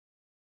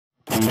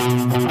Beep,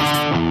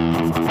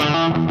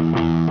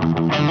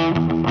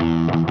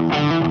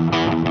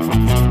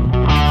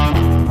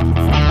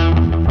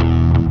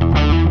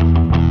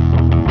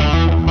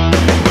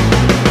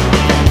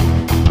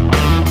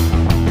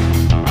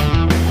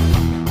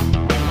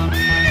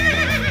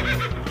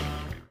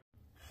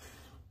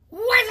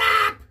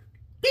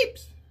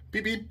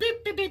 beep,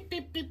 beep, beep, beep,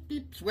 beep, beep,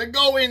 beep. We're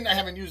going. I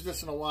haven't used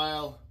this in a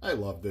while. I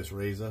love this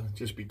razor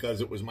just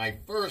because it was my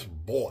first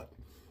bought.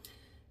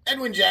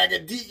 Edwin Jagger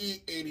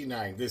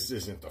DE89. This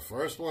isn't the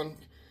first one.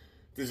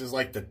 This is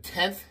like the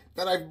 10th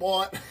that I've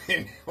bought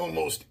in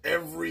almost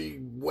every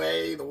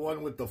way. The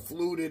one with the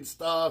fluted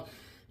stuff.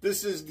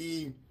 This is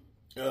the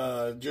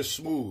just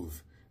smooth.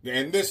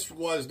 And this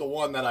was the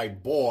one that I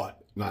bought.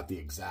 Not the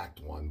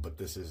exact one, but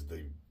this is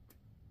the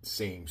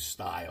same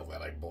style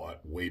that I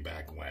bought way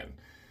back when.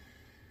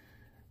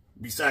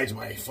 Besides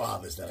my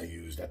father's that I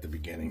used at the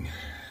beginning.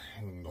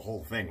 And the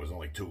whole thing was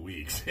only 2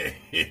 weeks.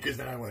 Because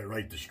then I went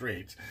right to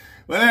straights.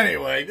 But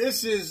anyway,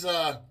 this is,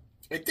 I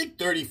think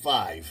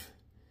 35.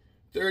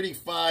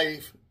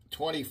 35,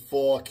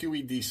 24,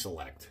 QED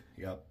Select.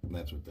 Yep,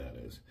 that's what that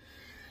is.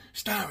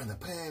 Star in the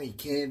Panty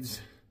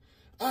Kids.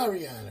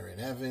 Ariana and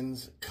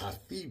Evans.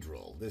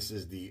 Cathedral. This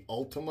is the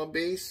Ultima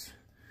base.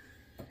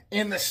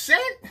 And the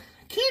scent,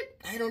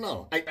 I don't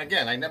know.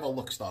 Again, I never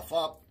look stuff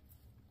up.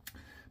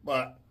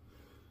 But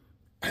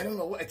I don't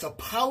know. It's a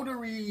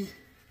powdery.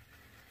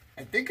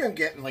 I think I'm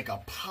getting like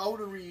a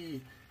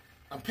powdery.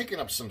 I'm picking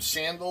up some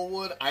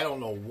sandalwood. I don't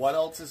know what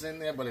else is in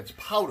there, but it's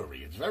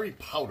powdery. It's very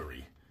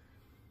powdery.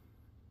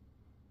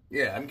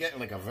 Yeah, I'm getting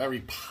like a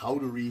very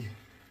powdery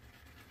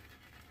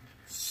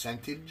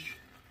scentage.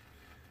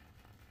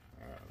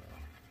 I don't know.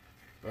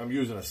 But I'm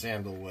using a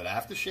sandalwood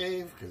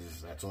aftershave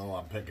because that's all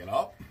I'm picking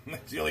up.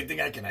 That's the only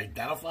thing I can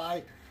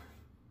identify.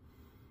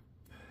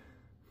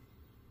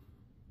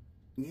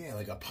 Yeah,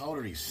 like a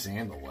powdery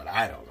sandalwood.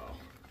 I don't know.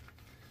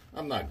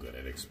 I'm not good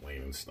at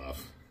explaining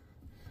stuff.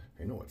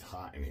 I know it's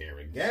hot in here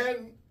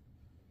again.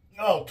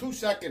 Oh, 2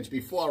 seconds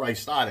before I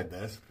started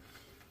this,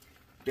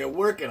 they're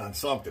working on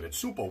something. It's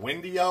super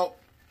windy out.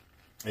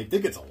 I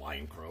think it's a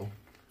line crew.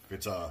 If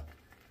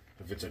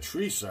it's a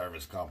tree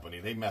service company,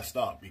 they messed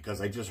up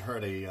because I just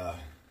heard a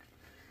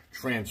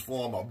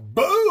transformer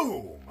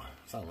boom.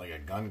 Sounded like a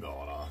gun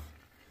going off.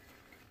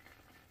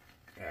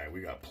 All right, we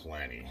got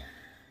plenty.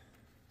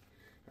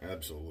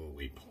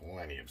 Absolutely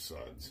plenty of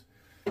suds.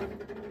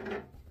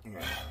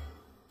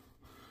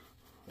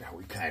 Now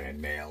we kind of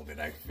nailed it,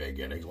 I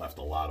figured. I left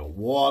a lot of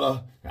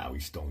water. Now we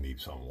still need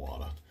some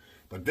water.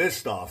 But this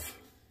stuff,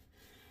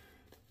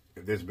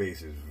 this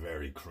base is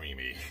very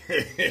creamy.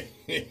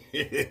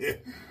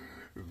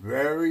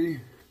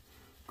 Very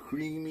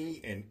creamy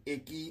and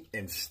icky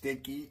and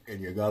sticky, and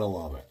you gotta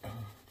love it.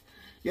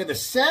 Yeah, the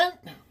scent,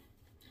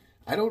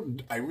 I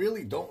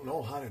really don't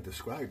know how to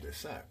describe the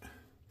scent.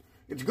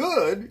 It's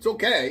good. It's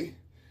okay.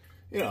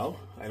 You know,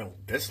 I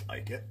don't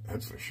dislike it.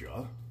 That's for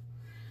sure.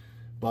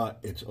 But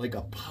it's like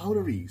a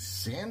powdery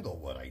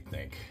sandalwood, I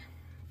think.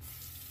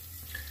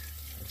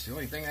 That's the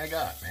only thing I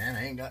got, man.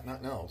 I ain't got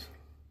nothing else.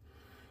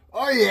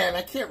 Oh, yeah, and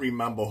I can't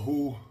remember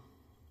who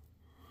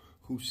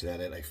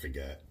said it. I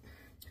forget.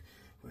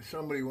 But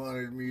somebody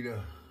wanted me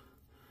to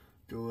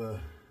do a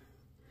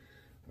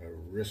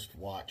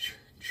wristwatch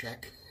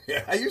check.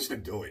 Yeah, I used to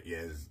do it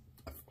years.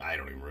 I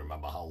don't even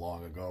remember how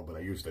long ago, but I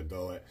used to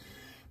do it.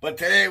 But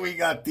today we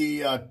got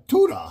the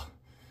Tudor.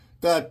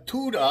 The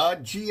Tudor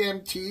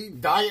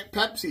GMT Diet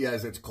Pepsi,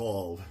 as it's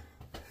called.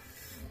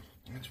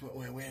 That's what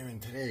we're wearing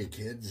today,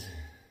 kids.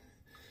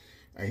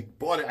 I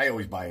bought it. I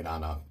always buy it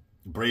on a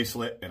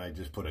bracelet, and I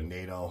just put a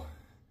NATO.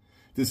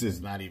 This is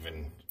not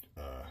even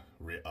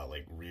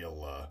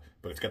real,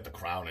 but it's got the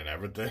crown and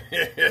everything.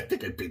 I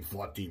think I paid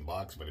 14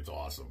 bucks, but it's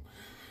awesome.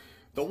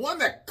 The one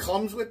that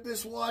comes with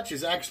this watch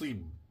is actually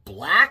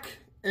black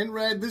and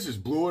red. This is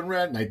blue and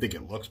red, and I think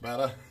it looks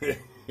better.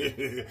 All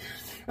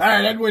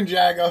right, Edwin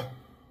Jagger.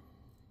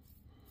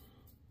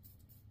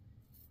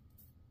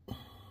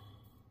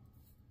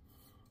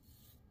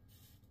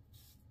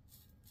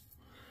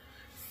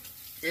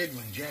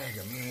 Edwin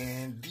Jagger,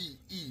 man.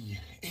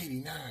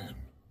 DE89.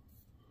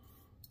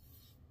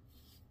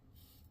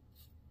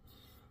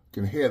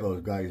 Can hear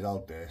those guys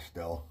out there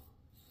still.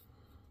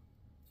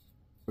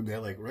 They're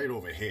like right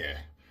over here.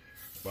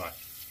 But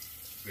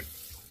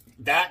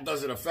that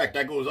doesn't affect.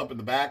 That goes up in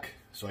the back,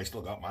 so I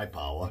still got my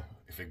power.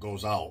 If it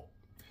goes out,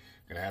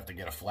 I'm gonna have to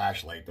get a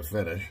flashlight to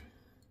finish.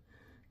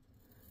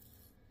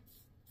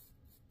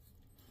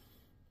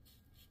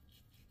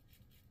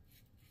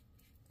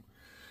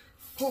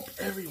 Hope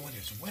everyone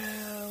is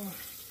well,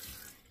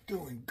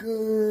 doing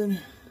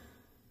good.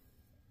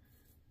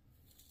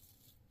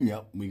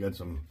 Yep, we got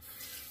some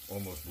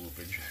almost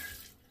bloopage.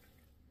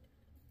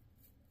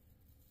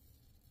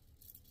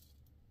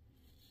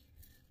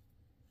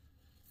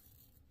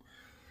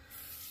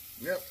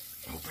 Yep,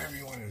 hope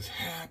everyone is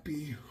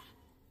happy.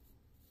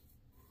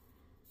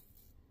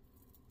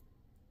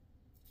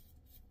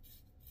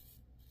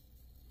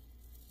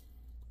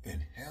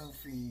 And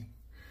healthy.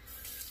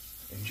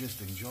 And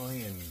just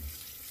enjoying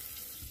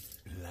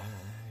life.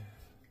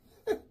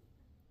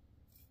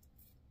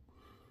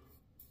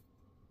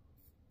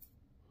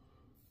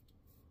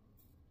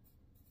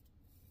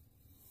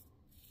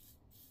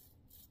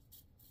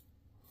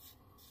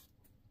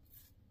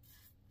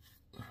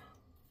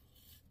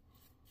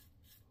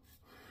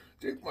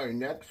 think my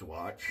next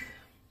watch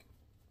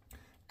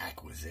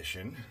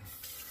acquisition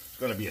is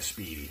going to be a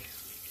Speedy.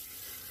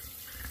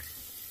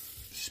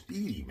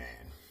 Speedy, man.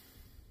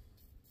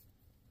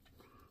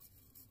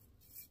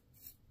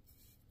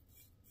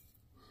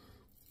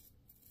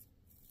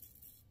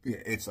 Yeah,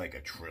 it's like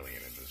 1 trillion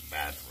in this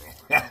bathroom.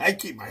 I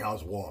keep my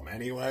house warm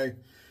anyway.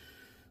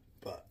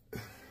 But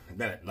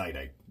then at night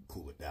I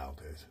cool it down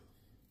because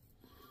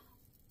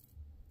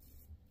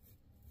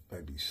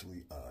I'd be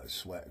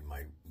sweating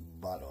my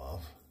butt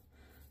off.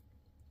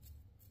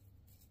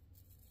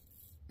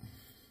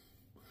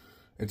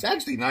 It's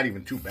actually not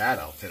even too bad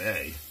out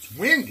today. It's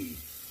windy.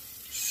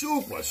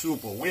 Super,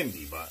 super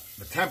windy, but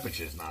the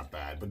temperature's not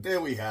bad. But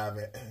there we have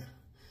it.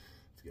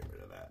 Let's get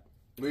rid of that.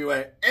 We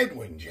went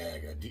Edwin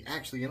Jagger.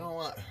 Actually, you know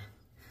what?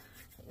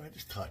 I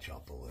just touch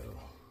up a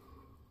little.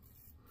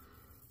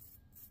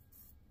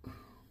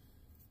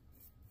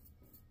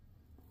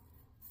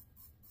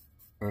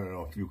 I don't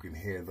know if you can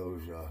hear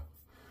those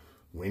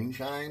wind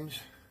chimes.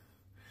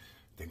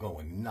 They're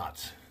going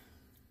nuts.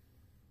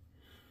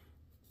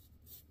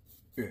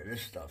 Yeah,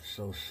 this stuff's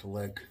so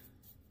slick.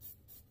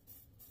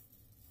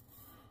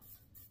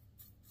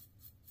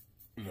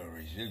 The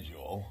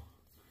residual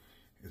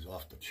is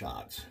off the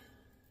charts.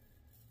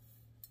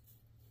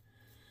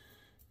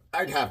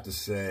 I'd have to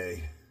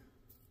say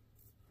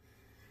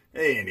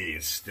A&E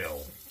is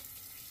still,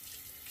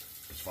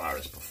 as far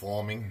as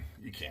performing,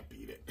 you can't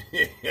beat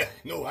it.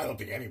 No, I don't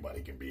think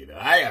anybody can beat it.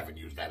 I haven't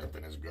used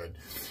anything as good.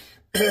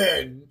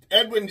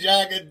 Edwin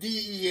Jagger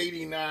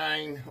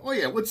DE89. Oh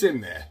yeah, what's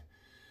in there?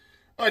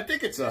 Oh, I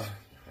think it's a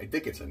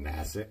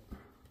Nacet.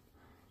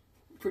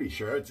 I'm pretty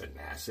sure it's a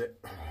Nacet.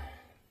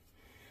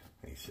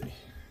 Let me see.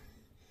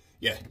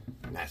 Yeah,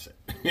 Nacet.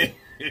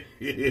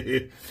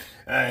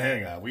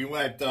 Hang on. We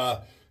went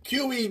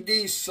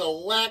QED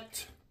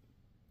Select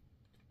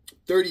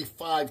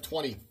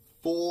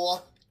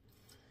 3524.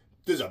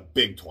 This is a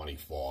big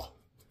 24.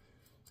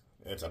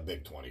 It's a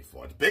big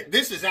 24. It's big.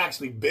 This is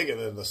actually bigger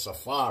than the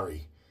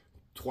Safari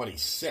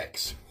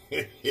 26.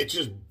 It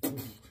just,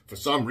 for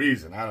some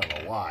reason, I don't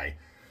know why,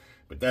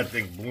 but that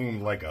thing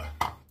bloomed like a.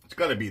 It's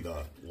got to be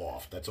the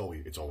loft. It's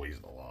always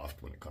the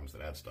loft when it comes to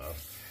that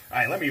stuff. All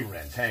right, let me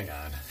rinse. Hang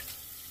on.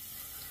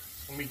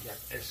 Let me get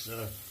this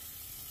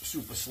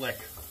super slick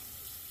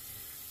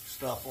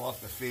stuff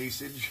off the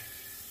facage.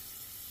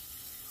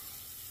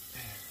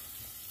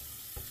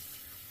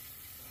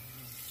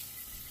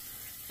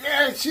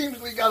 Yeah, it seems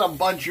we got a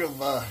bunch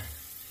of,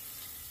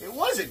 it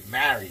wasn't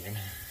Marion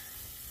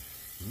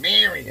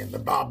the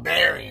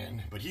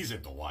Barbarian, but he's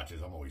into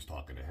watches. I'm always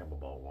talking to him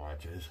about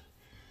watches.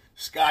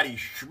 Scotty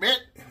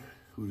Schmidt,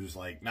 who's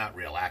like not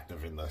real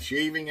active in the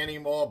shaving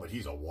anymore, but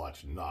he's a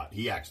watch nut.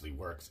 He actually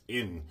works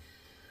in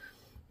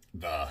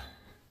the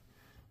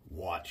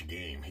watch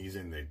game. He's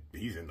in the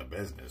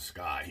business.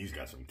 Scott, he's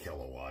got some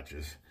killer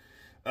watches.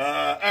 All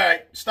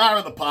right, star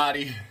of the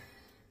party.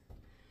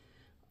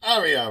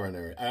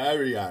 Ariana,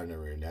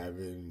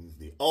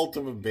 the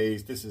ultimate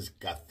base. This is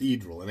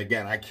Cathedral, and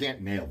again, I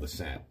can't nail the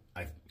scent.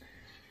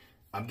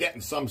 I'm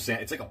getting some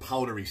scent. It's like a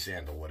powdery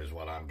sandalwood is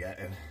what I'm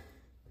getting.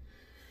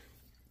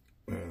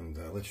 And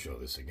let's show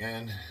this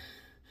again.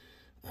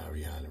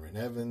 Ariana and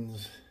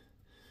Evans,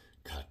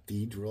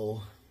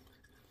 Cathedral,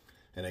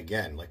 and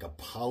again, like a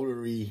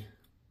powdery.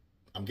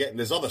 I'm getting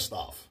this other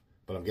stuff,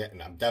 but I'm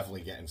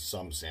definitely getting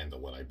some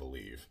sandalwood, I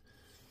believe.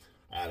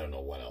 I don't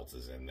know what else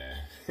is in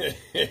there.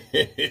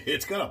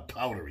 It's got a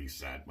powdery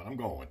scent, but I'm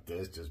going with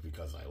this just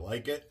because I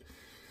like it.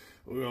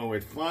 We're going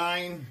with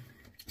fine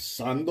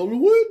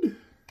sandalwood.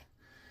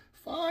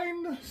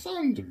 Fine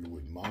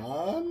sandalwood,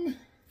 man.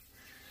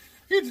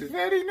 It's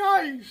very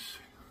nice.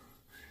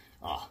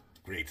 Ah,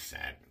 great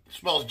scent.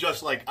 Smells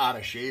just like out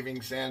of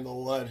shaving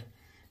sandalwood.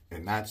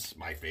 And that's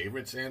my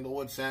favorite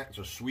sandalwood scent. It's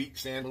a sweet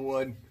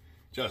sandalwood.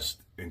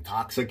 Just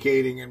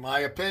intoxicating in my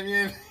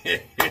opinion.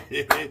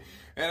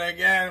 And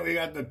again, we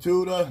got the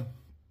Tudor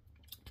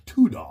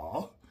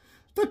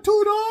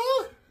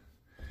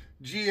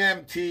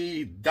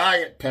GMT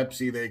Diet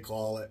Pepsi, they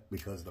call it,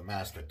 because the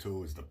Master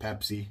 2 is the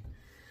Pepsi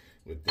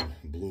with the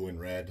blue and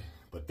red.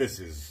 But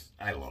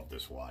I love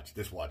this watch.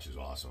 This watch is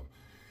awesome.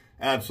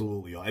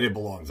 Absolutely. And it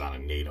belongs on a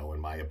NATO, in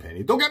my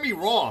opinion. Don't get me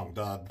wrong.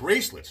 The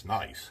bracelet's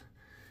nice.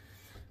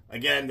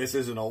 Again, this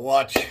isn't a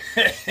watch.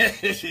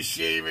 This is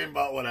shaving,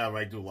 but whatever.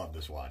 I do love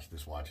this watch.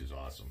 This watch is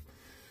awesome.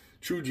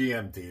 True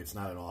GMT. It's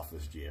not an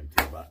office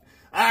GMT, but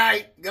all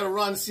right. Gotta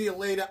run. See you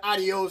later.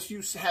 Adios.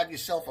 You have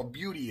yourself a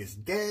beauteous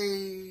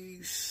day.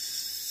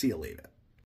 See you later.